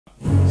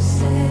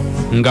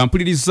nga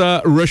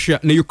mpuliriza Russia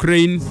ne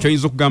Ukraine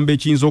kyayinza okugamba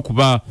ekiyinza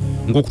okuba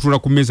ng'okutula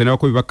ku mmeeza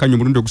n'abakobi bakkanyu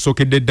omulundi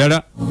ogusookedde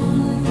ddala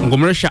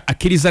ng'Omurussia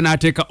akkiriza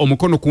n'ateeka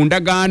omukono ku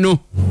ndagaano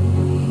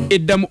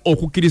eddamu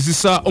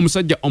okukkirizisa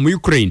omusajja omu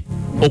Ukraine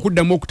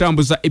okuddamu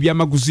okutambuza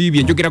ebyamaguzi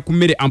bye njogera ku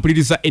mmere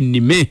ampuliriza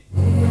ennime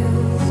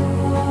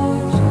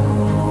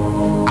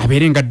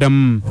abeere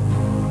ng'addamu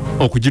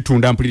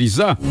okugitunda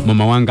mpuliriza mu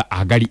mawanga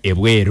agali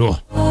ebweru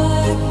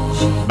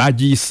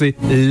bagiyise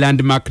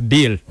landmark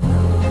deal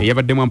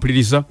eyabaddemu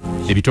ampuliriza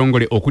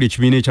ebitongole okuli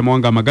ekibiina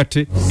eky'amawanga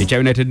amagatte ekya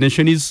United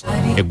Nations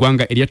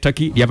eggwanga erya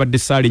Turkey lyabadde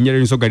saala ennyala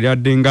y'ensoga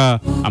lyabadde nga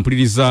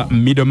ampuliriza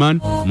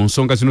middleman mu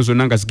nsonga zino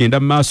zonna nga zigenda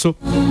mu maaso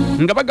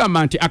nga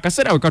bagamba nti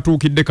akaseera we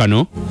katuukidde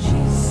kano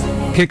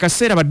ke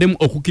kaseera baddemu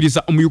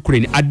okukkiriza omu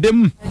Ukraine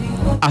addemu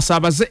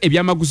asaabaze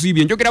ebyamaguzi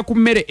bye njogera ku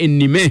mmere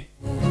ennime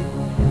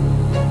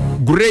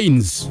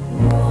grains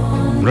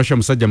Russia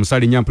musajja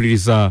musaali nnyo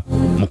ampuliriza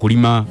mu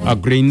kulima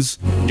grains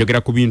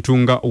njogera ku bintu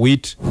nga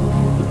wheat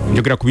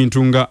njogera ku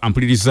bintu nga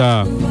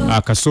ampuliriza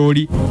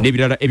kasooli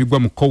n'ebirala ebigwa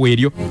mu kkowa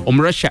eryo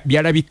Omurussia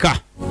byalabika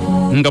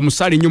nga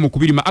musaali nnyo mu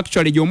kubirima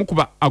actually y'omu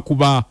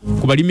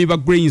ku balimi ba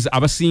grains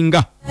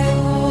abasinga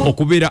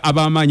okubeera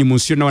ab'amaanyi mu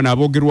nsi yonna wano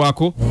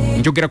aboogerwako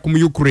njogera ku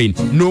mu Ukraine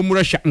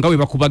n'Omurussia nga we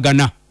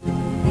bakubagana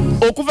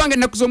okuva nga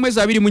ennaku z'omwezi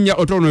 24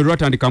 Otono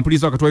lwatandika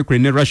ampuliriza wakati wa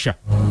Ukraine ne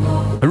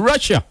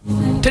Russia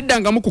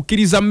teddangamu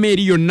kukkiriza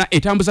mmeri yonna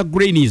etambuza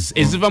grains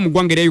eziva mu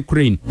ggwanga erya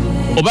Ukraine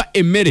oba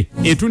emmere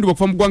etundibwa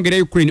okuva mu ggwanga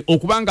erya Ukraine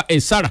okubanga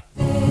esala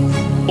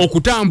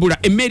okutambula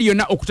emmeri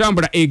yonna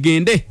okutambula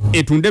egende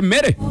etunde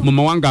emmere mu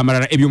mawanga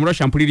amalala ebyo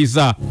Omurussia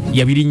mpuliriza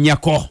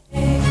yabirinnyako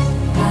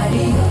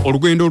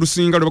olugendo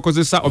olusinga lwe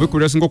bakozesa oba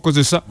ekkubira singa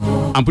okukozesa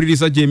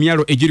ampuliriza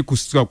gy'emyalo egiri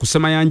ku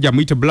Semayanja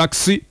muyite Black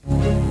Sea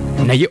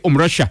naye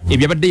Omurussia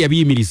ebyabadde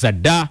yabiyimiriza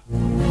dda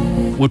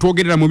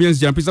wetwogerera mu myezi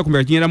gyampuliriza ku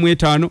myaka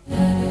 5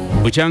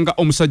 bukyanga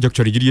omusajja ku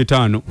kyalo giri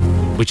 5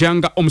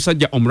 bukyanga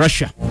omusajja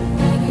Omurussia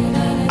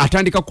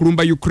atandika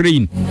kulumba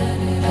Ukraine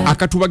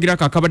akatubagira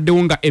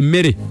kakabaddewo nga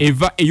emmere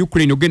eva e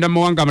Ukraine ogenda mu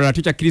mawanga amalala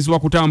tekyakkirizibwa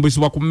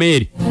kutambuzibwa ku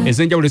mmeeri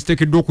ez'enjawulo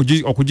eziteekeddwa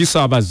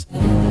okugisaabaza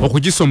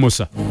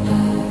okugisomosa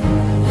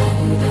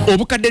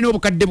obukadde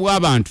n'obukadde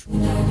bw'abantu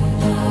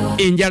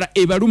enjala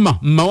ebaluma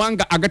mu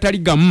mawanga agatali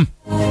gamu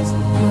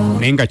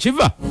naye nga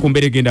kiva ku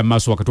mbeera egenda mu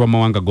maaso wakati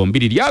w'amawanga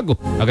gombiri lyago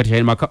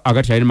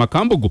agati yali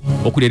makambugu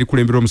okuli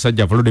erikulembera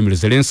omusajja Volodymyr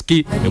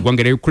Zelensky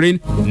eggwanga erya Ukraine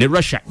ne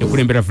Russia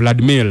ekulembera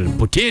Vladimir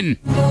Putin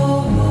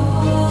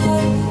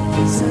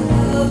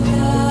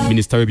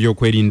minisita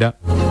w'ebyokwerinda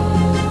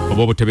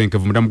oba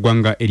obutebenkevu munda mu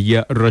ggwanga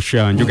erya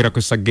Russia njogera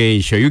ku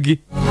Sergei Shoigu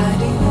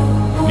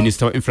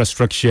minisita wa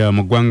infrastructure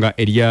mu ggwanga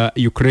erya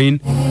Ukraine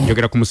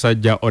njogera ku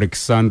musajja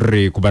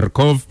Oleksandr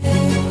Kubarkov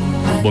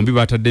bombi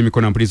batadde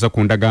emikono ampuliriza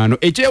ku ndagaano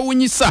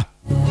ekyewuunyisa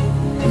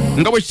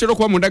nga bwe kitera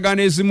okuba mu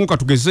ndagaano ezimu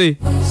katugeze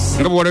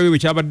nga bwe walawe bwe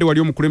kyabadde wali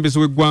omukulembeze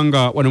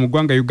w'eggwanga wano mu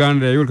ggwanga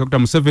Uganda Yoweri Kaguta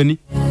Museveni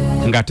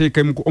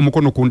ng'ateeka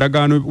omukono ku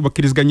ndagaano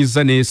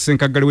bakkiriziganyizza ne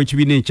ssenkaggale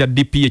w'ekibiina ekya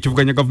DP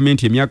ekivuganya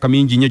gavumenti emyaka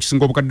mingi nnyo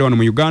ekisinga obukadde wano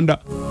mu Uganda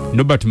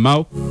Norbert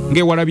Mao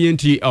ng'ewalabye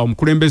nti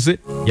omukulembeze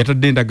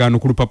yatadde endagaano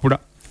ku lupapula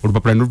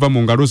olupapula ne luva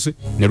mu ngalo ze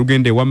ne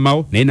lugenda ewa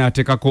Mao naye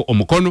n'ateekako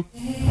omukono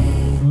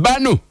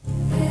bano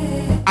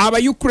aba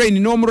Ukraine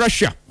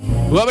n'Omurussia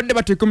babadde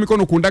bateeka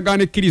emikono ku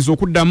ndagaano ekkiriza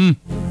okuddamu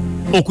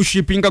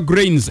okushipinga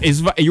grains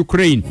eziva e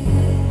Ukraine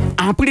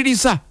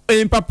ampuliriza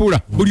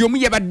empapula buli omu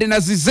yabadde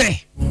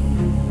nazize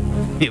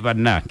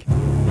bannange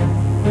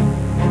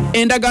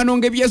endagaano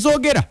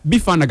ng'ebyezoogera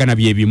bifaanagana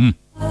bye bimu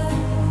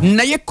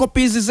naye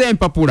copies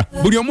z'empapula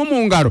buli omu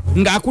mu ngalo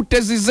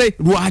ng'akutte zize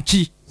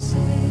lwaki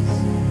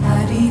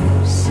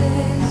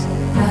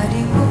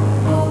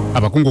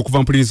abakungu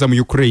okuva mpuliriza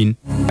mu Ukraine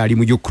ali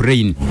mu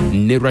Ukraine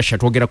ne Russia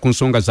twogera ku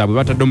nsonga zaabwe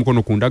batadde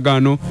omukono ku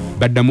ndagaano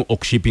baddamu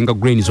okushipinga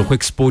grains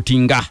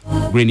okuexportinga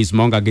grains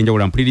mawanga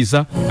agenjawulo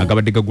mpuliriza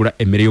agabadde gagula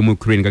emmere y'omu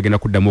Ukraine gagenda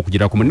kuddamu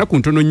okugirako mu nnaku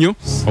ntono nnyo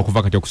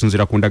okuva kati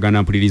okusinziira ku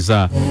ndagaano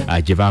mpuliriza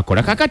gye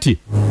baakola kakati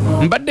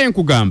mbadde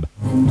nkugamba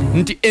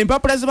nti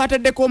empapula ze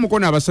bataddeko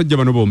omukono abasajja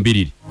bano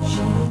bombiriri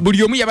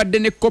buli omu yabadde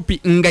ne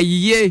kopi nga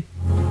ye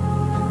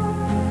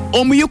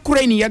omu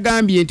Ukraine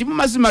yagambye nti mu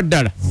mazima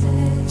ddala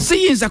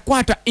siyinza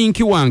kwata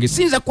inki wange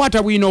siyinza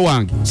kwata bwino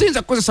wange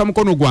siyinza kukozesa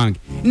mukono gwange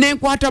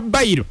nenkwata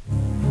bayiro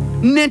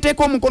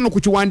nenteeka omukono ku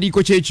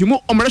kiwandiiko kyekimu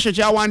Omurussia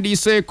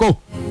kyawandiiseeko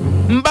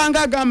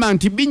mbanga agamba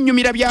nti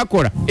binnyumira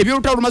byakola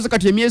ebyolutalo lumaze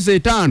kati emyezi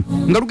 5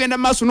 nga lugenda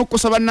maaso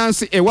n'okukosa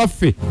bannansi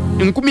ewaffe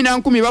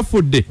 10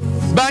 bafudde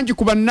bangi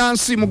ku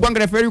bannansi mu ggwanga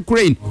lyaffe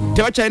Ukraine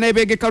tebakyalina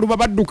ebeegeka luba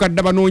badduka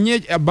dda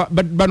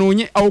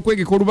banoonye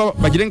awokwegeka oluba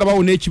bagire nga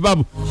bawona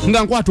ekibabu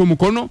nga nkwata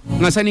omukono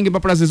nga nsayininga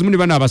empapula zezimu ne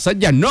bano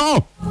abasajja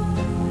no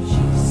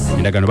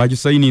endagaano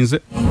bagisayininze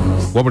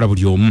wabula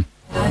buli omu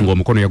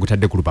ng'omukono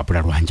yagutadde ku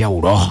lupapula lwa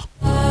njawulo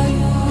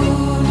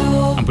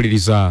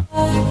ampuliriza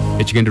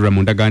ekigendererwa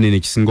mu ndagaano eno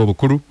ekisinga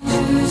obukulu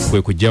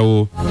kwe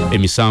kujjawo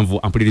emisanvu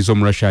ampuliriza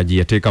omu Russia gye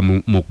yateeka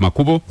mu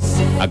makubo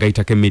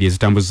agayitako emmere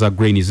ezitambuza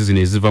grain zino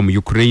eziva mu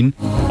Ukraine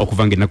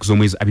okuva ng'ennaku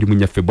z'omwezi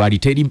 24 February.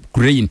 Teri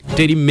grain,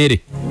 teri mmere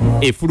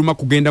efuluma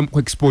kugenda ku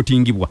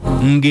exportingibwa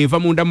ng'eva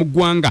munda mu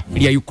ggwanga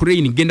lya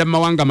Ukraine genda mu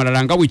mawanga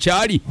amalala nga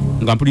wekyali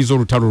nga mpuliriza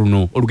olutalo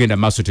luno olugenda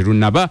maaso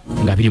terunnaba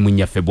nga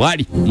 24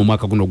 February mu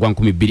mwaka guno gwa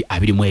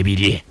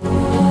 2022.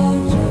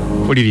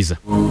 Oliriza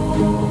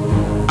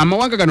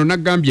amawanga gano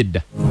naggambye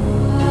edda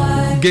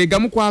ge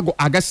gamu kwago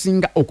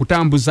agasinga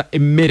okutambuza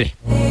emmere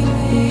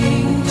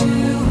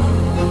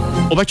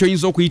oba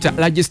kyoyinza okuyita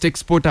largest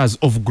exporters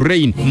of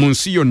grain mu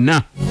nsi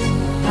yonna.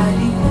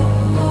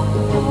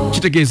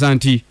 Kitegeeza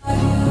nti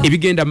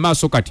ebigenda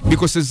maaso kati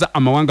bikosezza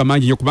amawanga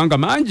mangi nnyo kubanga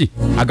mangi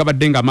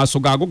agabadde nga amaaso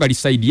gaago gali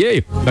sayidi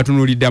eyo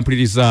batunuulidde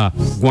ampuliriza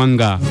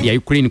ggwanga lya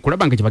Ukraine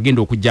kulaba nga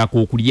kyebagenda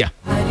okuggyako okulya.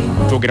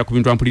 Twogera ku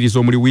bintu ampuliriza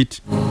omuli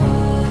wheat,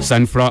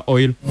 sunflower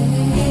oil,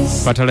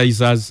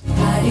 fertilizers,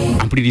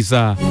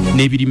 ampuliriza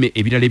n'ebirime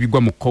ebirala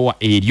ebigwa mu kkowa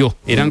eryo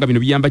era nga bino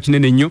biyamba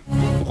kinene nnyo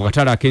ku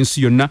katale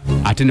ak'ensi yonna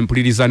ate ne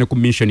mpuliriza ne ku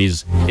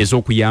missions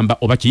ez'okuyamba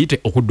oba kiyite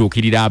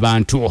okudduukirira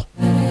abantu.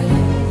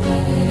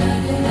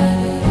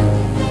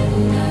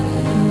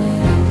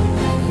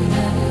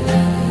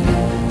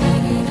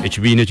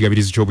 Ekibiina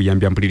ekigabirizi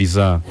ky'obuyambi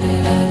ampuliriza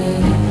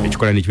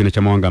ekikola n'ekibiina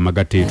ky'amawanga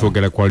amagatte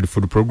twogera ku World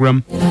Food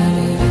Program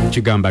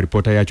kigamba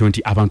alipoota yaakyo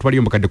nti abantu bali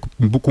omukadde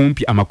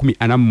kumpi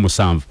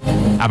 47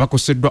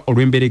 abakoseddwa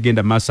olw'embeera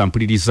egenda maaso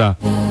ampuliriza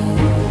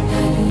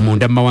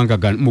munda mu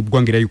mawanga mu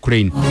ggwanga lya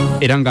Ukraine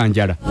era nga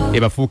njala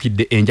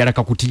ebafuukidde enjala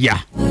kakutya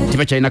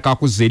tebakyalina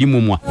kakuzza eri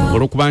mumwa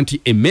olw'okuba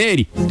nti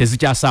emmeeri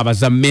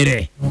tezikyasaabaza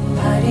mmere.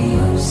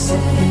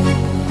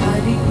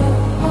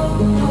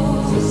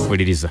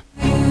 Oliriza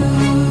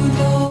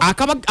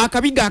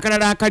akabiga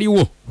akalala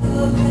akaliwo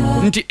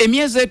nti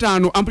emyezi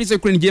 5 ampuliriza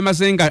Ukraine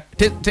gyemaze nga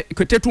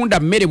tetunda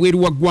mmere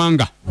bweru wa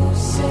ggwanga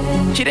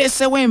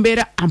kireesewo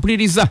embeera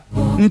ampuliriza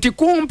nti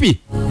kumpi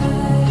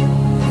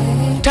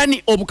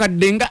tani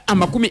obukadde nga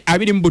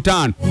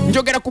 25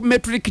 njogera ku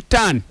metric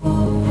ton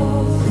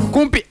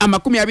kumpi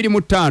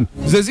 25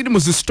 ze ziri mu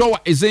zisitowa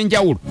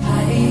ez'enjawulo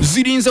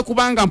zirinze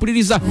kubanga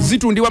mpuliriza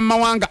zitundibwa mu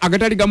mawanga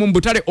agatali gamu mu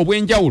butale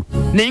obw'enjawulo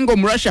naye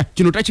ng'omu Russia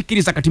kino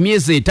takikkiriza kati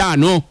myezi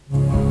 5.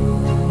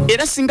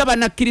 Era singa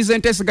banakkiriza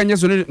enteeseganya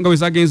zonna nga bwe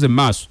zagenze mu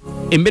maaso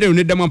emmere yo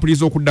neddamu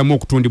ampuliriza okuddamu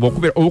okutundibwa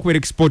okubeera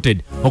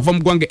exported okuva mu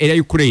ggwanga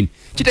erya Ukraine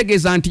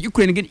kitegeeza nti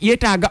Ukraine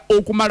yeetaaga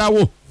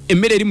okumalawo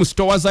emmere eri mu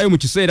sitowa zaayo mu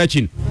kiseera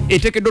kino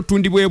eteekeddwa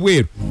okutundibwa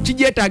ebweru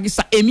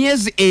kigyetaagisa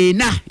emyezi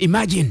 4.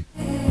 Imagine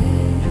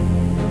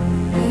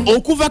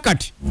okuva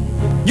kati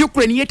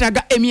Ukraine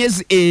yeetaaga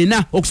emyezi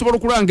 4 okusobola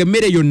okulaba nga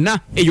emmere yonna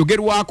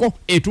eyogerwako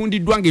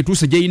etundiddwa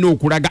ng'etuuse gy'erina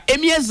okulaga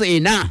emyezi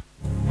 4.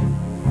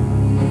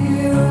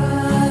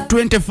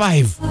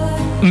 25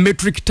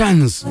 metric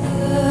tons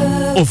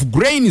of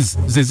grains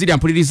ze ziri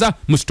ampuliriza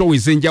mu sitowa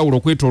ez'enjawulo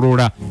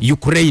okwetooloola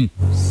Ukraine.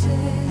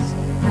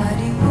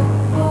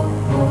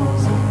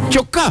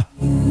 Kyokka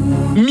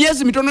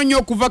myezi mitono nnyo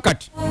okuva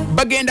kati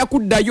bagenda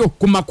kuddayo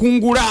ku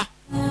makungula.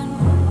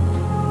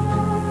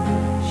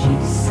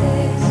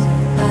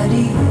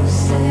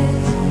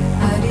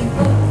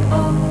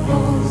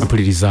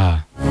 Ampuliriza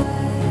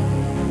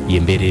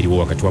yembeera eriwo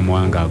wakati wa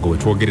mawanga ago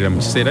wetwogerera mu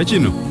kiseera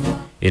kino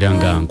era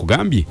nga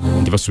nkugambye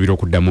nti basuubira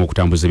okuddamu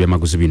okutambuza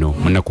ebyamaguzi bino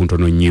mu nnaku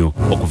ntono nnyo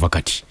okuva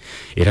kati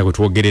era bwe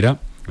twogerera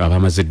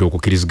abamaze dda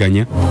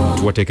okukkiriziganya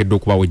tuwateekeddwa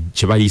okubaawo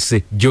kye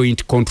bayise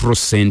joint control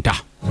center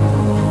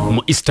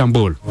mu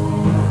Istanbul.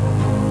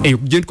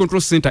 Joint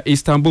control center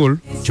Istanbul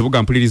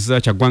kibuga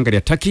mpuliriza kya ggwanga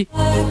lya Turkey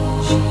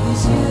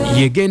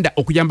yegenda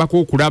okuyambako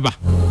okulaba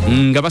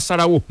nga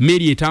basalawo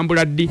meeri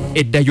etambula ddi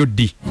eddayo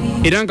ddi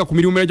era nga ku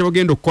mirimu mirala gye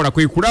bagenda okukola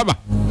kwe kulaba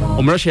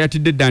Omurussia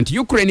yatidde dda nti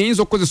Ukraine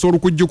eyinza okukozesa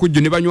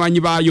olukujjukujju ne banywanyi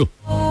baayo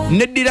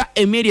neddira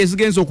emmeeri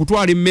ezigenza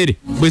okutwala emmere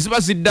bwe ziba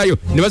ziddayo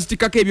ne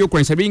bazitikkako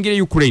ebyokulwanyisa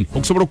biyingire Ukraine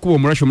okusobola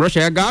okukuba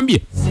Omurussia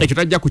yagambye ekyo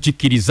tajja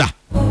kukikkiriza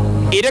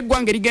era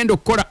eggwanga erigenda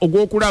okukola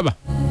ogw'okulaba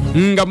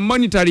nga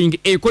monitoring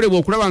ekolebwa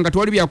okulaba nga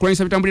tewali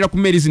byakulwanyisa bitambulira ku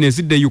mmeeri zino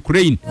ezidde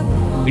Ukraine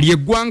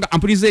ly'eggwanga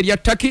ampuliriza erya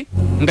Turkey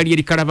nga lye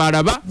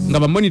likalabalaba nga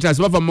bamonitors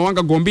bava mu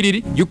mawanga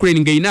gombiriri Ukraine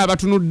ng'erina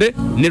abatunudde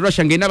ne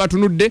Russia ng'erina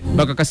abatunudde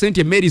bakakase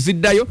nti emmeeri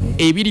ziddayo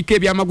ebiriko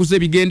ebyamaguzi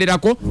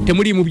ebigenderako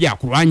temuliimu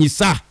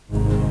byakulwanyisa.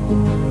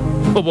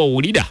 Oba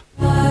owulira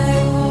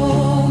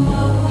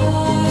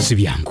si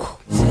byangu.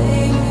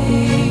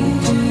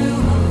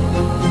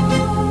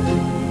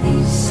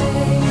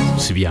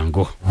 Si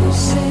byangu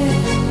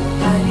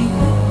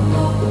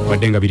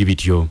wadde nga biri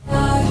bityo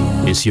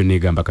ensi yonna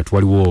egamba kati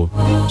waliwo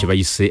kye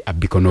bayise a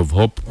beacon of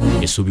hope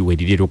esuubiwa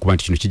erireera okuba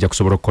nti kino kijja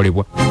kusobola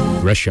okukolebwa.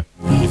 Russia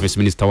defense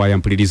minister waayo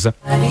ampuliriza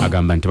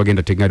agamba nti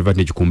bagenda teeka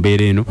advantage ku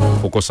mbeera eno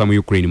okukosa mu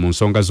Ukraine mu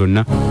nsonga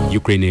zonna.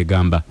 Ukraine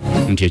egamba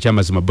nti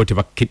ekyamazima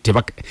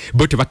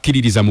bo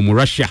tebakkiririza mu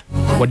Russia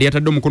wadde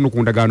yatadde omukono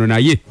ku ndagaano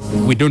naye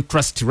we don't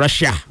trust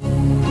Russia.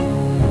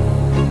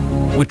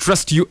 We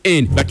trust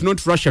UN, but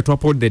not Russia to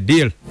uphold the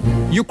deal.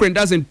 Ukraine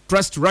doesn't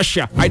trust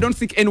Russia. I don't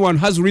think anyone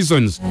has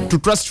reasons to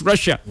trust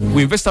Russia.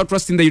 We invest our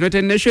trust in the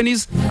United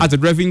Nations as the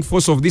driving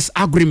force of this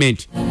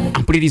agreement.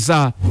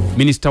 Ampuliriza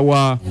Minister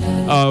wa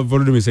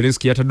Volodymyr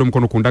Zelensky yatadde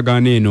omukono ku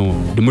ndagaano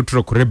eno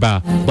Dmytro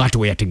Kuleba bw'ati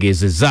we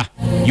yategeezezza.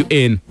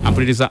 UN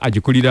ampuliriza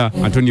agikulira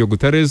Antonio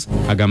Guterres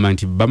agamba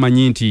nti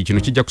bamanyi nti kino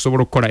kijja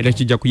kusobola okukola era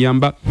kijja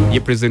kuyamba ye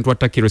President wa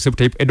Turkey Recep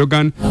Tayyip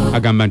Erdogan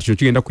agamba nti kino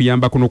kigenda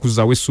kuyamba kuno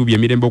okuzzaawo essuubi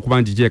emirembe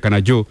okuba ngigyeka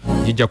najo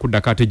gijja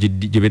kuddako ate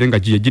gibeere nga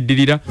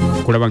giddirira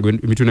kulaba nga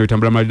emitunda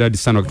bitambula maliraadi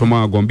ssano wakati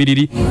omwaka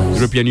gombiriri.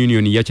 European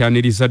Union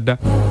yakyaniriza dda.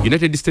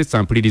 United States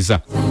ampuliriza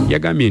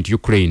yagambye nti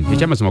Ukraine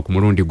ekyamazima ku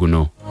mulundi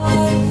guno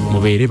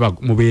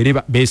mubeere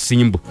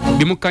beesimbu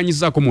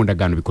bimukkanyizaako mu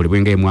ndagaano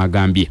bikolebwe nga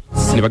mwagambye.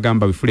 Ne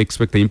bagamba we fully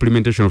expect the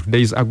implementation of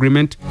today's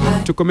agreement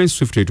to commence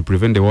swiftly to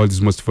prevent the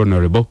world's most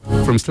vulnerable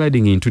from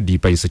sliding into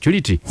deeper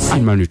insecurity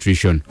and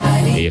malnutrition.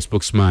 A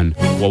spokesman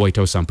wa White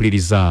House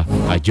ampuliriza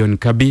John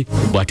Kirby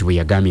bw'ati bwe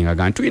yagambye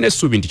nga tulina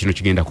essuubi nti kino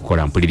kigenda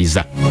kukola.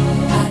 Ampuliriza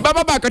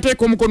baba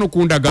bakateeka omukono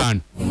ku ndagaano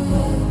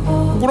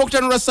ku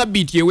Lwokutaano lwa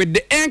Sabbiiti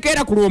ewedde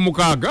enkeera ku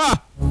Lwomukaaga.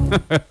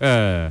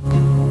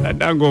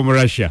 Addanga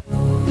Omurussia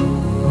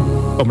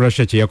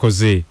kye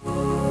yakoze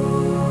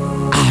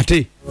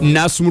ate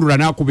n'asumulula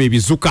n'akuba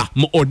ebizuka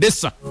mu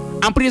Odessa.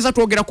 Ampuliriza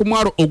twogera ku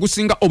mwalo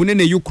ogusinga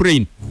obunene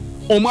Ukraine,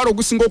 omwalo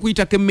ogusinga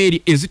okuyitako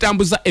emmeeri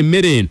ezitambuza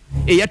emmere eno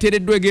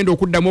eyateereddwa egenda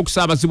okuddamu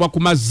okusaabazibwa ku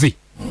mazzi.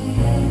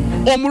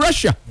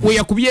 Omurussia we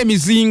yakubye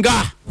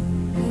emizinga.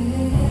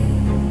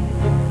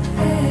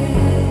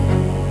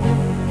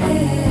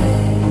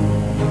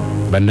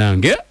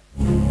 Bannange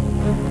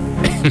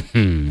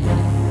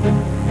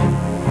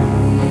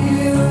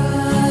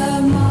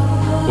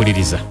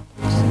uliriza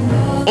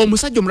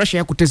omusajja Omurussia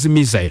yakuteze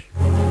missile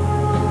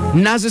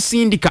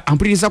n'azisindika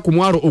ampuliriza ku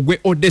mwalo ogwe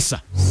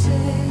Odessa,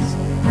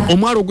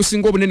 omwalo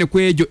ogusinga obunene ku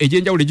egyo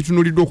egy'enjawulo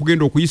egitunuliddwa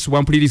okugenda okuyisibwa.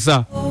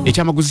 Ampuliriza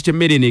ekyamaguzi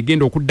ky'emmere eno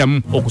egenda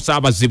okuddamu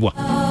okusaabazibwa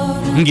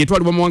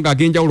ng'etwalibwa mu mawanga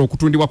ag'enjawulo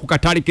okutundibwa ku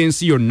katale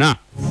k'ensi yonna.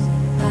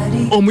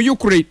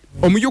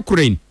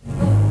 Omu-Ukraine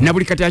na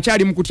buli kati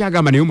akyali mu kutya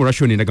agamba naye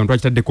Omurussia ono endagaano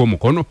twagitaddeko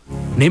omukono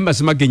naye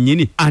mazima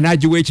gennyini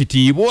anaagiwa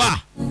ekitiibwa.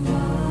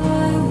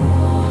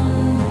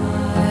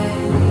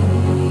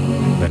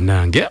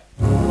 Bannange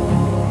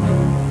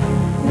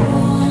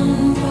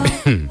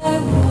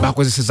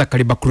bakozeseza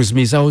Kaliber cruise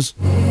missiles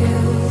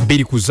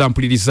biri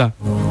kuzampuliriza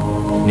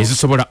ne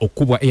zisobola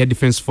okubwa air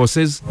defense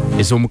forces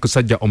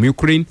ez'omusajja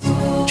Omu-Ukraine,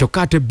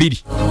 kyokka ate bbiri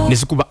ne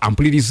zikuba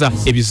ampuliriza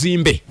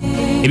ebizimbe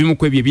ebimu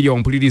ku ebyo ebiri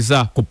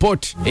ampuliriza ku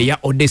port eya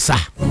Odessa.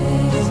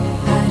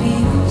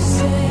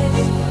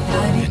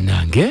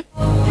 Bannange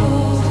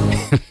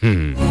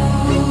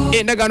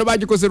endagaano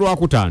bagikoze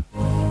Lwakutaano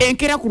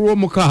enkeera ku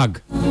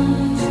Lwomukaaga.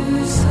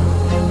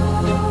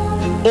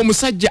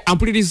 Omusajja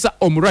ampuliriza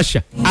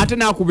Omurussia ate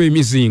n'akuba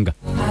emizinga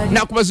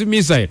n'akuba zi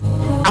missile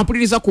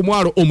ampuliriza ku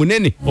mwalo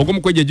omunene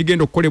ogw'omu kwegyo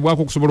egigenda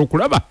okukolebwako okusobola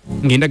okulaba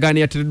ng'endagaano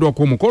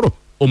yateereddwako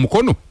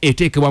omukono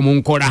eteekebwa mu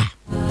nkola.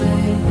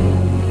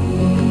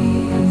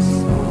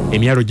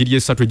 Emyalo giri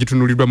esatu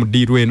egitunuliddwa mu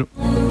ddiiru eno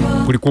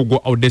kuliko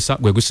ogwa Odessa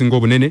gwe gusinga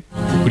obunene,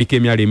 kuliko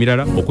emyalo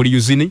emirala okuli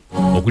Yuzini,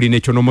 okuli ne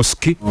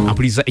Chonomoski.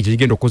 Ampuliriza ekyo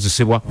kigenda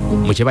okukozesebwa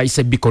mu kye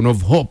bayise Beacon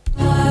of Hope.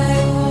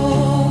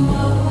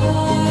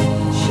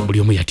 Buli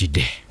omu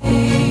yatidde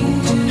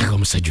aga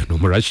omusajja ono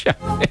Omurussia.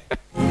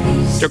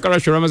 Kyokka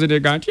Russia olwamaze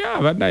neega nti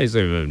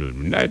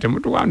bannaye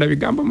temutuwanda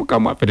bigambo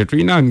mukamu waffe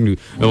tetulina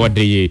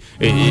wadde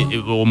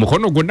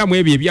omukono gwonna mu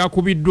ebyo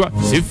ebyakubiddwa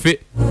siffe.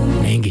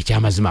 Naye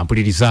ng'ekyamazima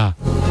ampuliriza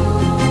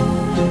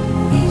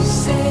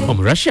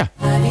Omurussia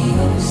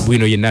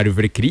bwino yenna ali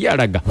very clear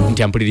alaga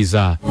nti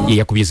ampuliriza ye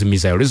yakubye zi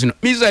missile zino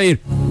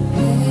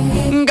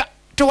nga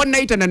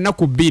tewannayita na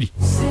nnaku bbiri.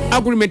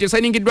 Agreement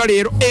esaningiddwa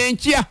leero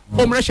enkya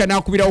Omurussia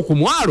n'akubirawo ku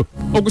mwalo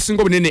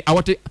ogusinga obunene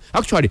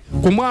actually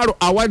ku mwalo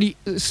awali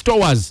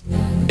stores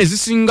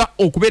ezisinga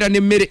okubeera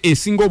n'emmere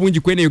esinga obungi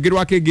kwene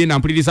yogerwako egenda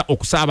ampuliriza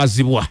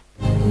okusaabazibwa.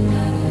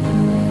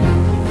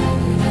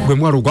 Gwe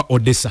mwalo gwa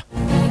Odessa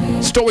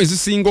stores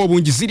ezisinga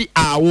obungi ziri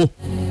awo.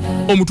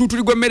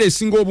 Omutuutuli gw'emmere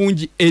esinga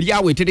obungi eri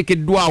awo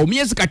eterekeddwawo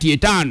myezi kati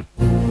 5.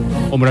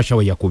 Omurussia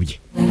we yakubye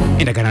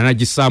endagaano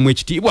anagissaamu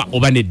ekitiibwa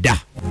oba nedda.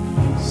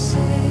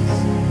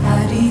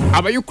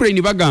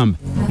 Aba-Ukraine bagamba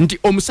nti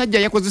omusajja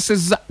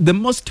yakozesezza the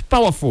most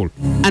powerful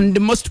and the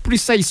most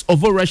precise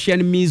of all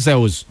Russian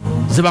missiles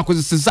ze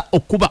bakozesezza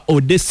okuba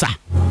Odessa,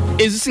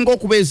 ezisinga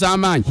okuba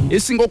ez'amaanyi,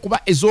 ezisinga okuba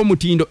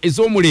ez'omutindo,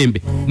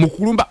 ez'omulembe mu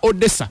kulumba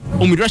Odessa.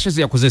 Omu-Russia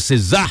ze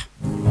yakozesezza.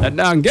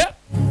 Nange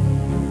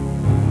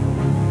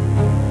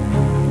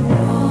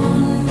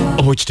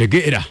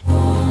okitegeera.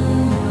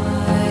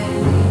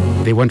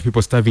 They want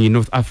people starving in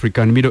North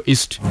Africa and Middle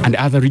East and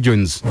other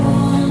regions.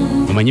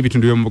 Omanyi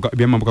ebitundu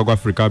by'amawanga ga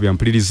Africa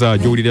byampuliriza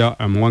gy'owulira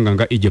amawanga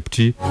nga Egypt,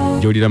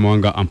 gy'owulira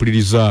amawanga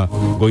ampuliriza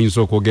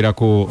goyinza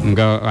okwogerako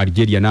nga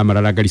Algeria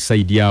n'amalala agali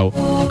side yawo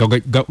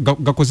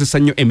gakozesa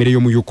nnyo emmere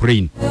y'omu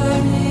Ukraine.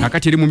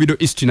 Kakati eri mu Middle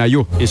East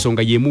nayo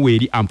ensonga y'emu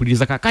weeri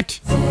ampuliriza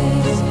kakati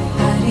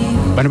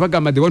bano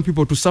bagamba they want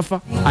people to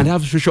suffer and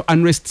have social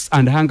unrests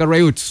and hunger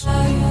riots.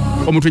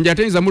 Omuntu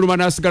njateniza muluma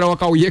nasigala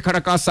wakawo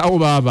yekalakasaawo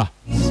baba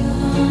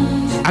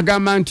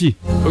agamba nti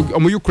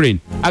mu Ukraine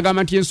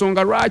agamba nti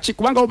ensonga lwaki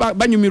kubanga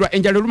banyumirwa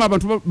enjala luma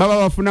abantu baba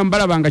bafuna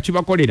mbalabanga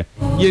kibakolera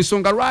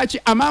yensonga lwaki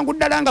amangu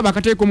ddala nga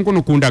bakateeka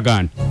omukono ku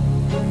ndagaano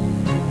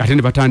ate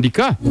ne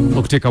batandika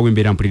okuteekawo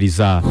embeera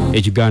mpuliriza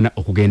ekigaana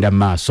okugenda mu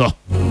maaso.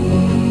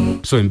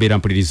 So embeera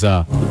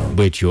mpuliriza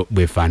bwetyo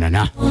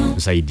bwefaanana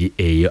nsaidi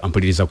eyo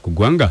mpuliriza ku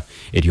ggwanga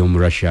ery'omu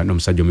Russia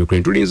n'omusajja omu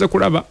Ukraine. Tulinza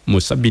kulaba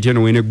mu sabbiiti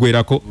eno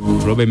weeneggwerako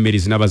tuloba emmeri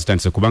zinaba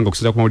zitandise kubanga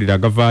okusinza ku mawulire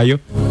agavaayo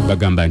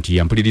bagamba nti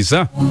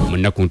yampuliriza mu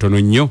nnaku ntono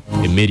nnyo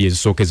emmeri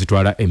ezisooka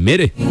ezitwala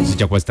emmere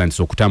zijja kuba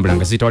zitandise okutambula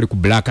nga ziyita wali ku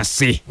Black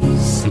Sea.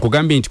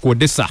 Nkugambye nti ku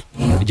Odessa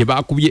gye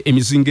baakubye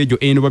emizinga egyo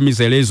eno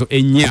bamisailo ezo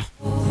ennya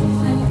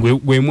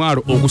gwe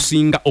mwalo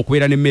ogusinga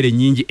okubeera n'emmere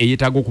nnyingi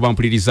eyeetaaga okuba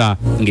mpuliriza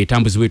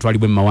ng'etambuzibwa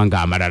etwalibwa mu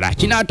mawanga amalala.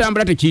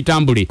 Kinaatambula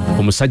tekiyitambule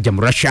omusajja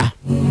mu Russia.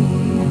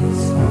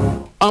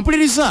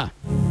 Ampuliriza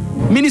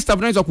minisita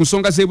avunaanyizibwa ku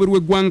nsonga z'ebweru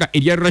w'eggwanga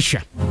erya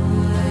Russia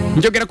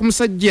njogera ku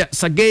musajja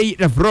Sergei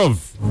Lavrov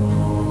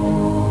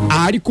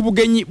ali ku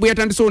bugenyi bwe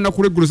yatandise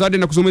olunaku lw'eggulo zaadde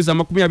ennaku z'omwezi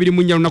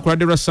 24 olunaku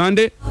lwadde lwa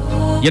Sande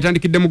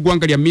yatandikidde mu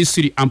ggwanga lya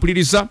Misiri.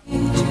 Ampuliriza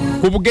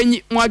ku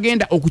bugenyi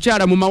mwagenda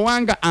okukyala mu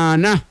mawanga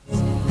 4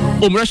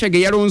 Omurasha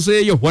ge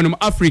yalonzeeyo wano mu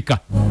Africa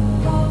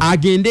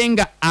agende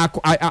nga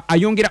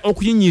ayongera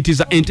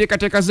okuyinyiitiza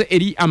enteekateeka ze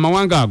eri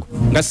amawanga ago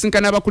nga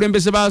sinkana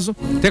abakulembeze baazo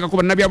teekako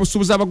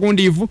bannabyabusuubuzi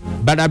abagundiivu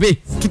balabe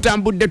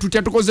tutambudde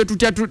tutya tukoze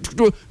tutya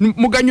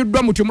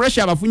muganyuddwa mutyo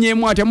Omurasha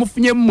abafunyeemu atya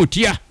mufunyeemu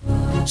mutya.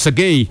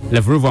 Sergei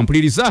Lavrov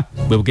ampuliriza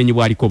bwe bugenyi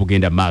bwaliko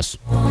obugenda mu maaso.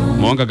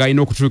 Mawanga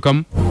galina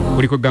okutuukamu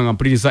kuliko eggwanga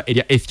mpuliriza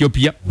erya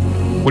Ethiopia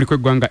kuliko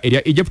eggwanga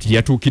erya Egypt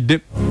lyatuukidde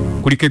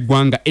kuliko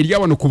eggwanga erya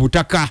wano ku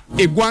butaka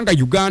eggwanga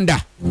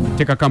Uganda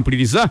teekako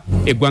mpuliriza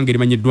eggwanga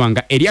erimanyiddwa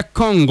nga erya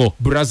Congo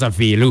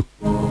Brazzaville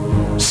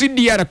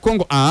CDR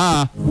Congo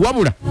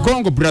wabula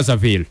Congo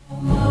Brazzaville.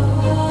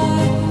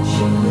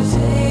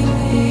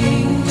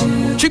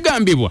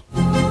 Kigambibwa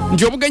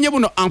nti obugenyi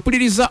buno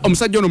ampuliriza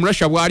omusajja ono mu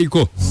Russia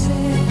bwaliko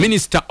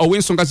minisita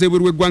ow'ensonga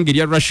z'ebweru w'eggwanga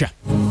erya Russia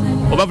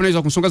oba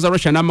avunaanyizibwa ku nsonga za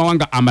Russia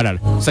n'amawanga amalala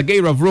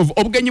Sergei Lavrov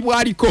obugenyi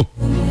bwaliko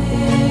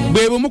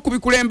bwe bumu ku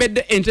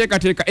bikulembedde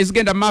enteekateeka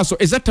ezigenda maaso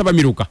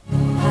ezattabamiruka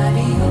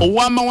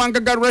ow'amawanga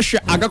ga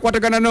Russia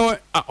agakwatagana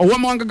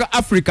ow'amawanga ga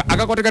Africa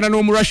agakwatagana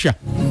n'omu Russia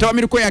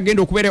tabamiruko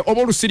yagenda okubeerayo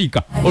oba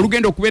olusirika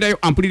olugenda okubeerayo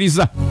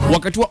ampuliriza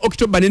wakati wa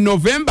October ne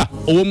November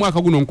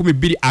ow'omwaka guno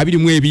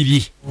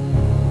 2022.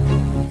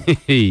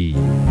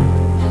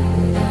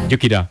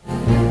 Jukira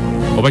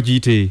oba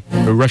giyite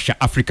Russia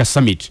Africa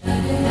Summit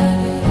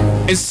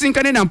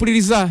esisinkane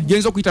nampuliriza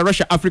gyenza okuyita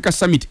Russia Africa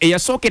Summit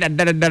eyasookera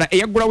ddala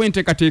eyaggulawo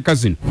enteekateeka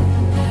zino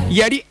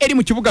yali eri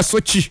mu kibuga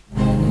Sochi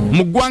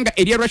mu ggwanga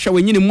erya Russia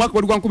wennyini mu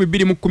mwaka gwa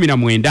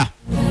 2019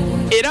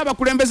 era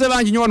abakulembeze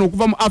bangi nnyo wano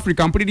okuva mu Africa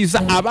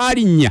mpuliriza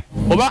abaalinnya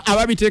oba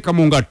ababiteeka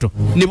mu ngatto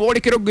ne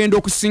boolekera okugenda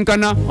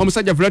okusisinkana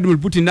omusajja Vladimir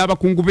Putin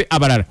n'abakungu be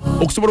abalala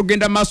okusobola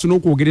okugenda maaso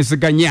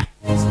n'okwogerezeganya.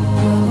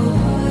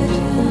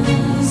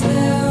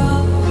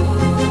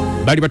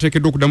 Bali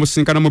bateekeddwa okuddamu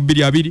kusisinkana mu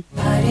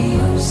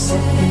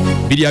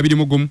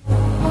 2021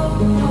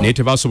 naye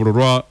tebasobola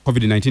olwa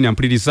COVID-19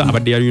 ampuliriza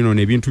abadde yalino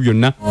n'ebintu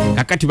byonna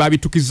kakati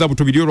babitukiza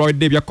buto biri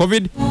olwawedde ebya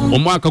COVID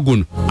omwaka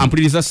guno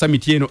ampuliriza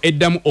summit eno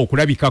eddamu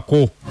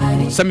okulabikako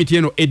summit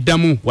eno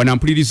eddamu wana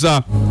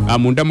ampuliriza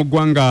munda mu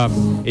ggwanga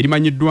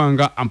erimanyiddwa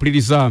nga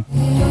ampuliriza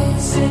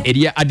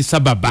erya Addis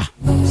Ababa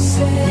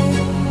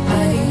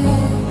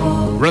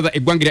rather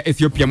eggwanga erya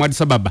Ethiopia mu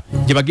Addis Ababa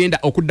gye bagenda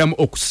okuddamu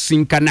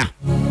okusisinkana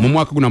mu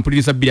mwaka guno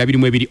ampuliriza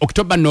 2022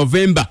 October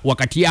November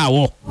wakati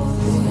awo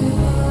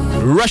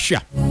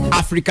Russia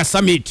Africa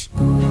Summit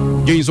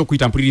gyoyinza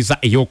okuyita mpuliriza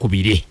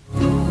ey'okubiri.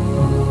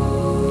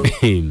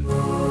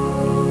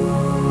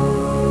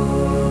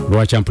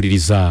 Lwaki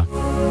ampuliriza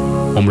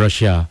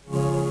Omurussia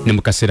ne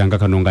mu kaseera nga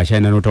kano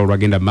ng'akyalina n'olutalo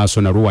lwagenda mu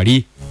maaso nalwo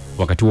wali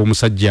wakati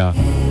w'omusajja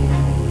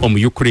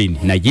omu Ukraine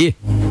naye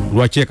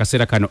lwaki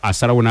akaseera kano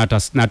asalawo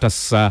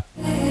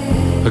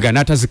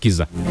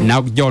n'atazikiza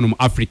n'ajja wano mu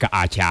Africa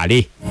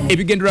akyale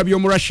ebigendererwa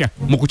by'omu Russia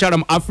mu kukyala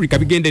mu Africa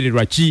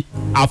bigendererwa ki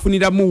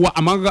afuniramu wa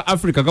amawanga ga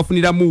Africa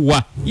gafuniramu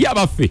wa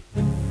yabaffe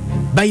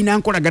balina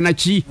nkolagana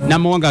ki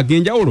n'amawanga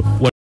ag'enjawulo